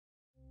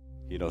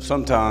You know,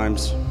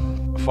 sometimes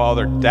a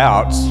father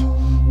doubts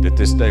that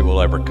this day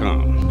will ever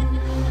come.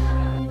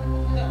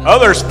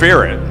 Others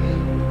fear it.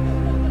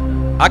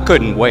 I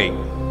couldn't wait.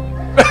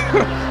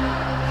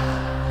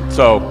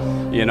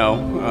 So, you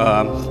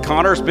know,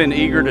 Connor's been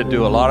eager to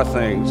do a lot of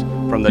things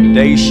from the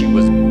day she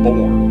was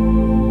born.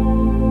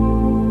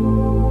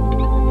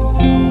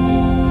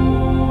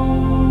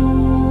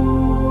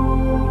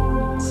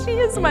 She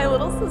is my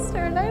little sister,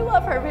 and I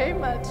love her very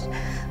much.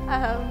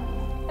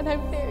 And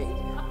I'm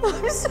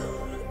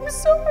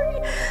sorry.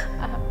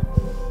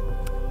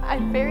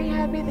 I'm very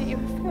happy that you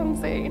found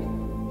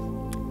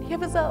Zane. He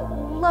has a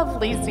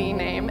lovely Z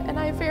name, and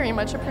I very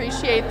much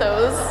appreciate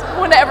those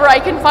whenever I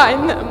can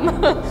find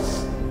them.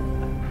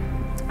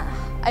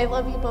 I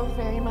love you both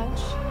very much,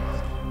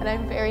 and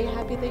I'm very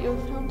happy that you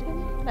have found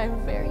him, and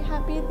I'm very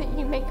happy that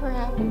you make her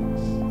happy,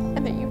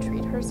 and that you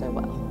treat her so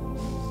well.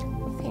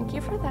 Thank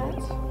you for that.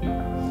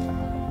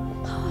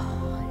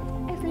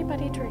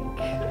 Everybody drink.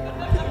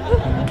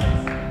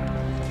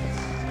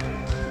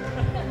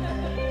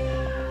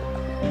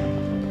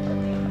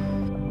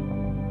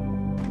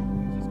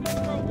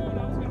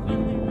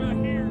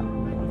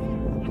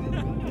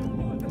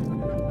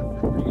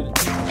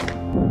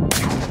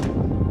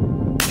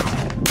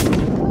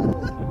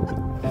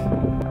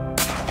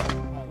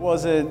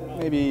 Was it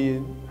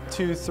maybe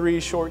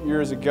 2-3 short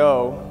years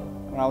ago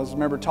when I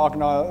remember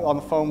talking on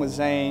the phone with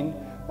Zane,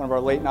 one of our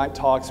late night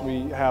talks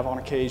we have on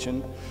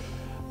occasion,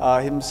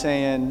 him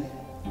saying,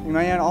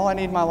 man, all I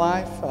need in my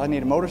life, I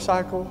need a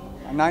motorcycle,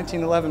 a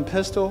 1911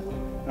 pistol,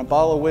 and a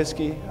bottle of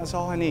whiskey. That's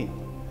all I need.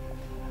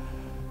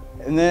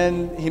 And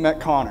then he met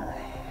Connor.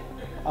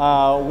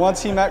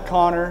 Once he met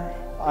Connor,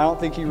 I don't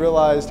think he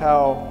realized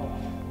how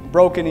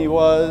broken he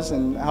was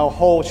and how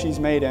whole she's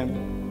made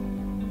him.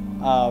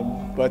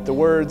 But the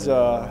words,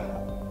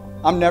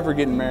 "I'm never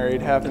getting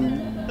married,"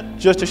 happened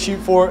just a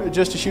shoot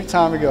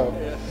time ago.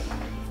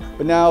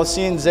 But now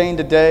seeing Zane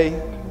today,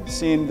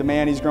 seeing the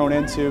man he's grown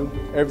into,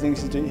 everything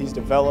he's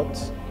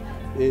developed,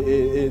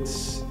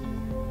 you've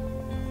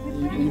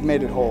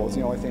made it whole. It's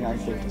the only thing I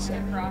can think to say.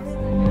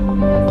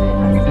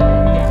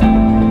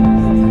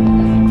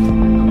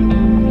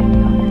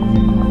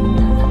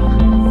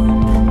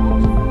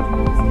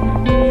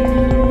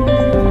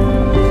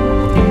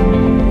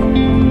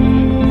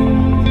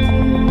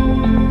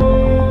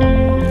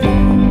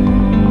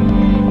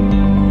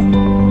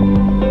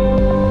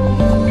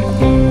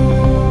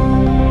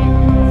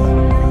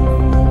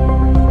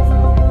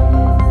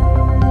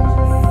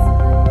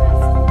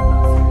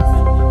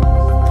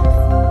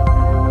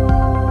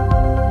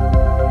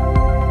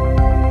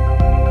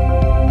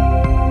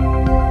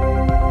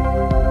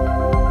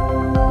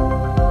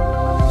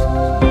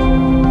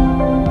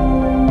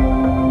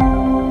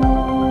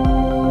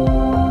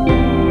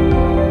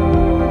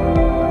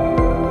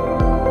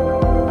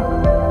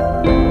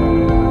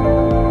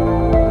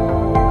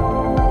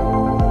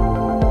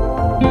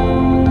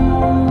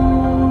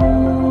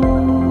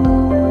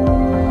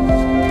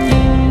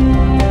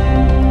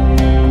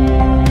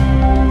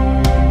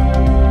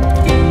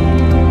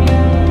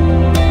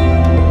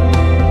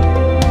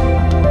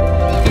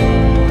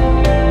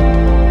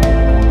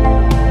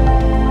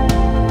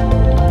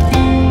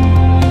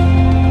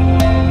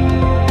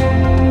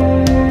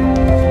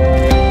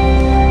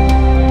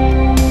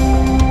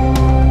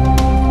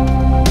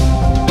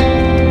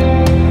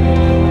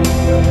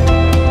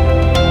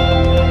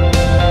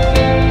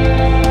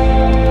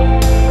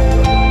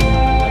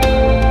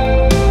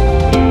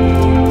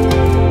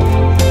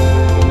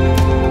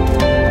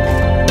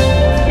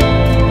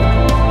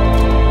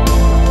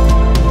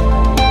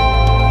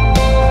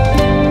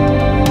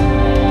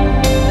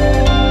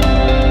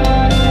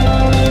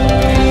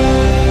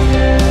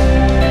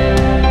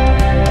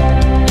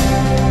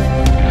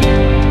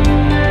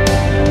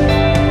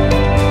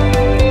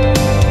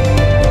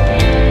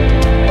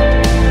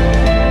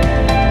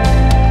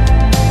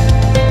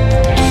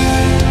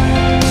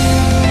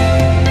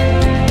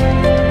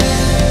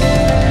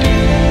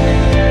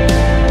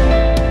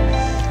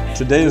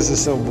 Today is a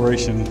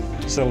celebration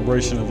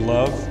of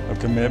love, of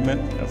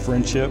commitment, of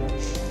friendship,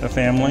 a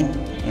family,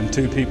 and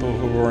two people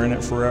who are in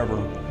it forever.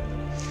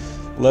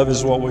 Love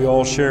is what we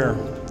all share.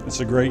 It's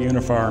a great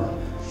unifier.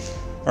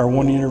 Our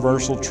one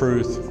universal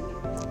truth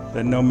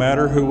that no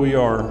matter who we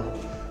are,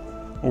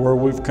 or where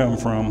we've come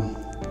from,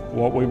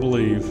 what we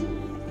believe,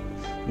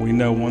 we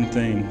know one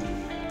thing: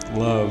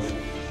 love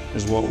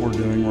is what we're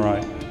doing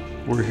right.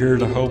 We're here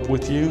to hope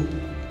with you,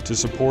 to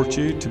support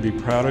you, to be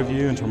proud of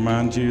you, and to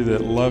remind you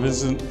that love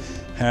isn't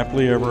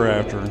happily ever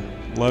after.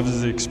 Love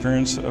is the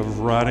experience of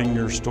writing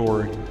your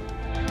story.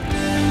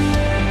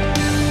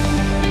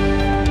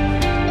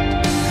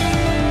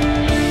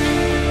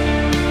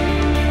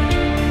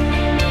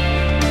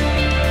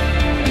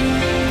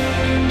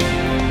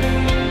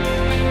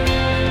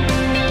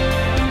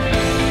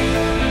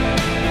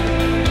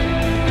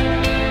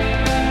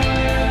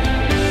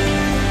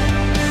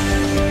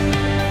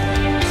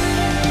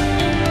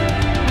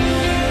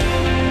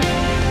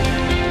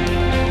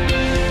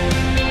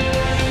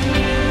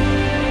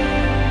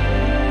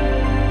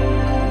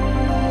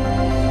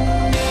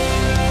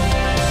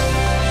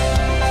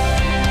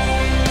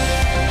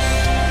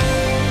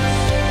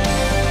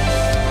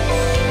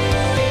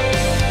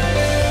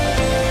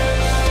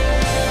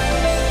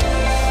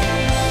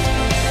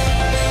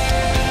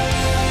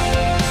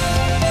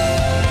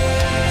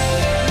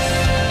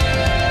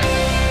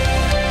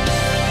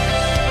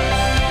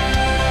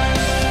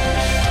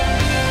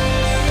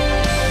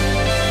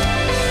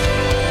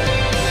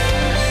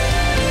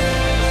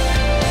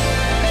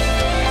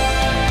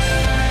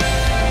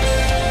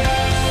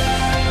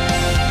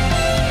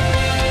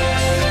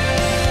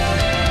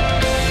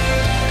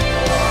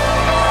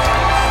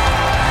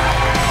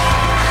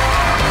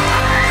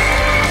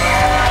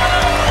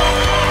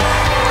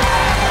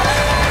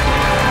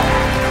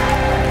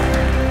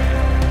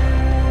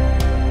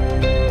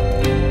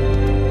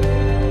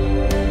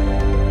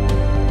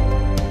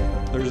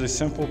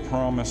 simple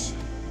promise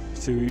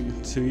to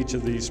each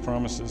of these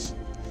promises.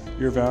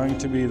 You're vowing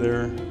to be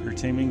there, you're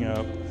teaming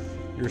up,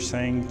 you're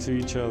saying to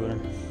each other,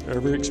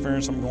 every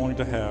experience I'm going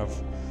to have,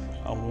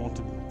 I want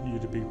you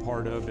to be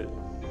part of it.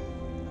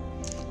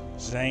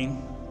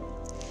 Zane,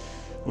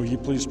 will you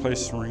please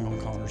place the ring on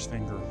Connor's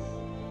finger?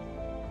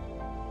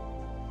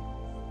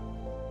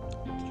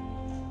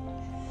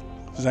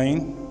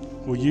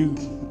 Zane, will you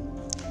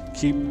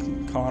keep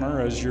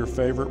Connor as your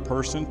favorite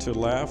person to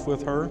laugh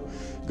with her,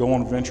 go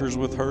on adventures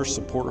with her,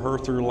 support her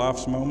through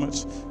life's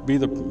moments,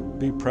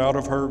 be proud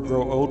of her,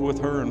 grow old with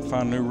her, and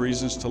find new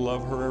reasons to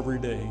love her every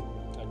day?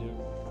 I do.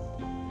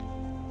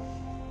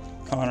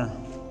 Connor,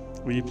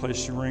 will you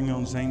place your ring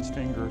on Zane's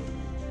finger?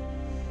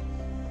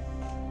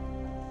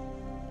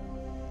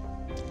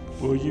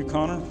 Will you,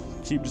 Connor,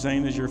 keep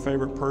Zane as your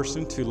favorite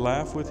person to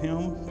laugh with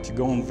him, to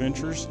go on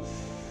adventures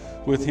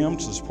with him,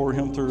 to support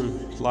him through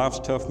life's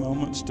tough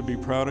moments, to be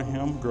proud of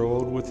him, grow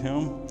old with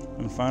him,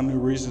 and find new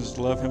reasons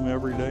to love him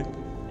every day?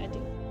 I do.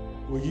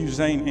 Will you,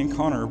 Zane and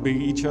Connor, be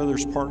each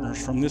other's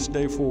partners from this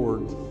day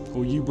forward?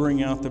 Will you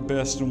bring out the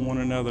best in one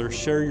another,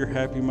 share your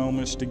happy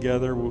moments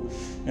together,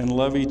 and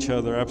love each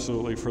other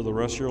absolutely for the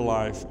rest of your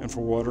life and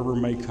for whatever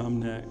may come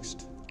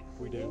next?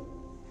 We do.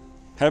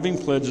 Having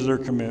pledged their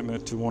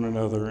commitment to one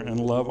another and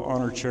love,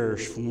 honor,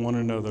 cherish from one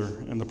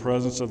another in the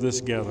presence of this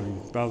gathering,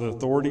 by the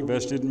authority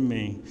vested in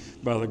me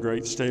by the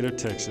great state of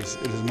Texas,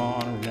 it is my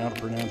honor now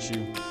to pronounce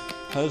you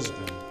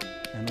husband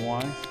and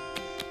wife.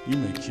 You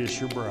may kiss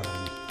your bride.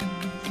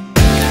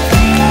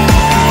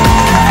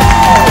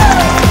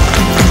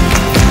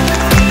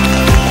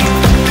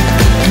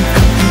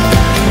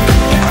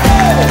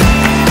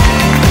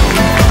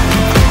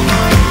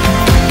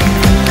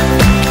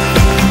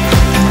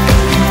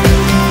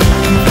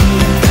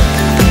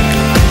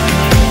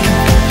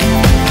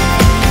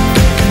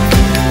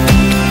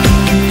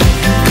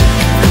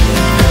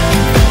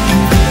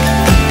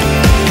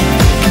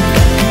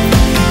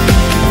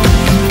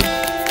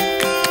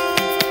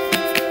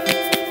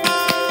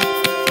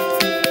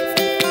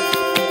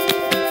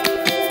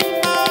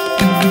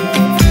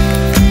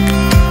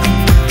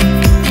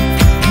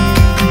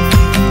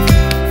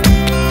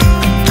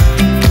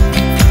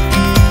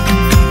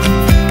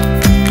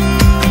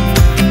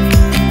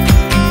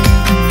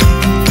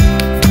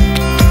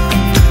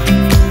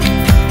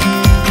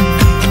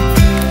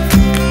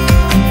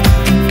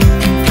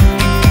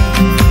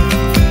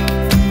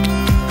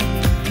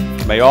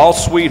 May all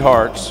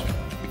sweethearts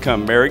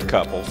become married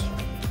couples,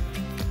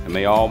 and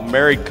may all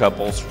married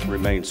couples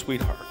remain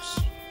sweethearts.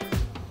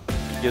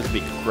 It gives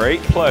me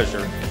great pleasure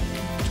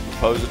to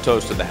propose a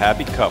toast to the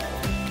happy couple,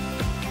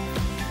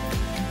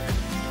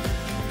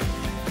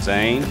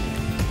 Zane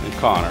and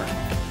Connor.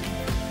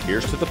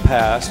 Here's to the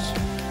past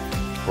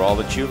for all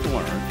that you've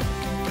learned.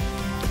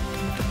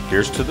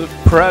 Here's to the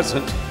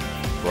present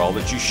for all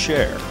that you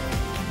share.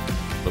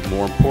 But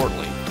more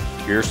importantly,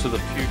 here's to the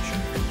future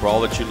for all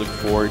that you look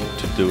forward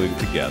to doing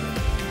together.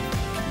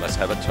 Let's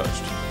have a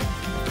toast.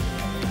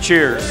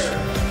 Cheers.